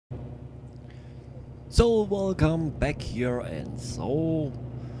So welcome back here, and so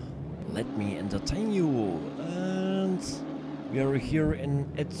let me entertain you. And we are here in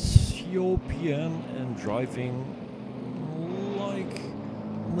Äthiopien and driving like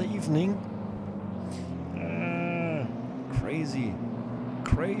in the evening.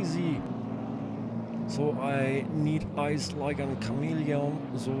 Crazy. So I need eyes like a chameleon.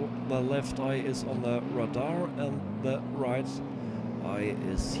 So the left eye is on the radar and the right eye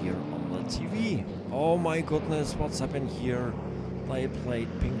is here on the TV. Oh my goodness, what's happened here? I played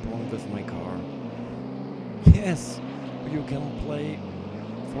ping pong with my car. Yes, you can play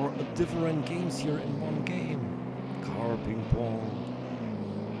for different games here in one game. Car ping pong.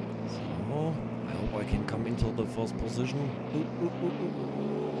 So I hope I can come into the first position.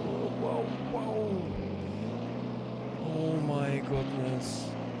 Wow. Oh my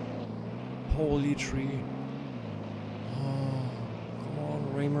goodness. Holy tree. Oh, come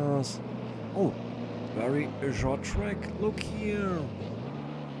on, Ramers. Oh, very short track. Look here.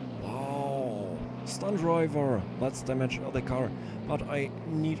 Wow. Stunt driver. Let's damage the car. But I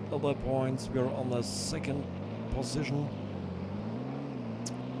need other points. We're on the second position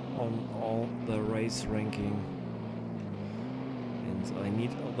on all the race ranking. And I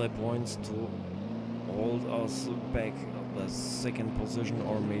need other points to hold us back the second position,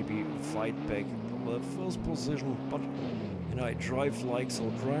 or maybe fight back the first position. But when I drive like so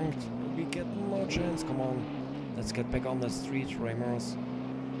drunk, we get no chance. Come on, let's get back on the street, Ramers.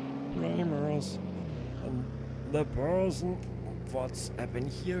 And the person, what's happened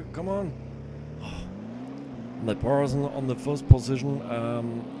here? Come on. The person on the first position,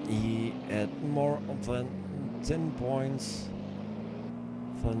 he had more than 10 points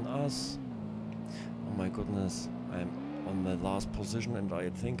than us. Oh my goodness, I'm on the last position and I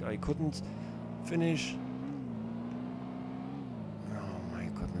think I couldn't finish. Oh my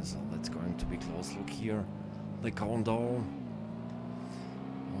goodness, that's going to be close. Look here, the countdown.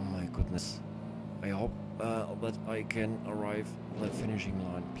 Oh my goodness. I hope that I can arrive at the finishing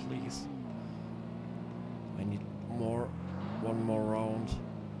line, please. I need one more round.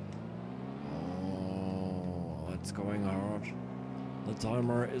 Oh, it's going hard. The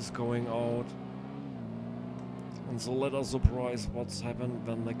timer is going out. And so let us surprise what's happened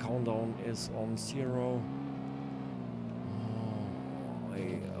when the countdown is on 0.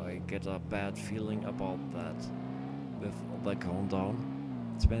 Oh, I get a bad feeling about that with the countdown.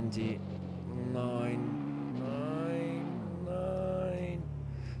 29, 9,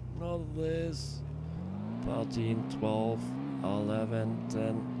 not this. 13, 12, 11,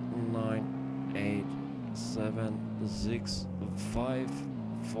 10, 9, 8, 7, 6, 5,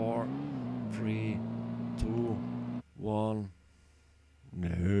 4, 3, 2, 1.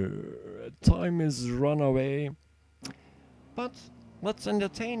 No, time is run away. But that's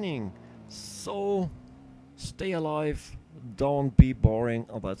entertaining. So stay alive, don't be boring.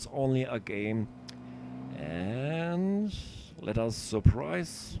 That's only a game. And let us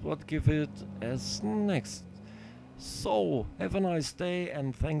surprise what give it as next. So have a nice day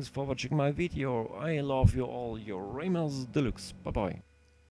and thanks for watching my video. I love you all, your Ramers Deluxe. Bye bye.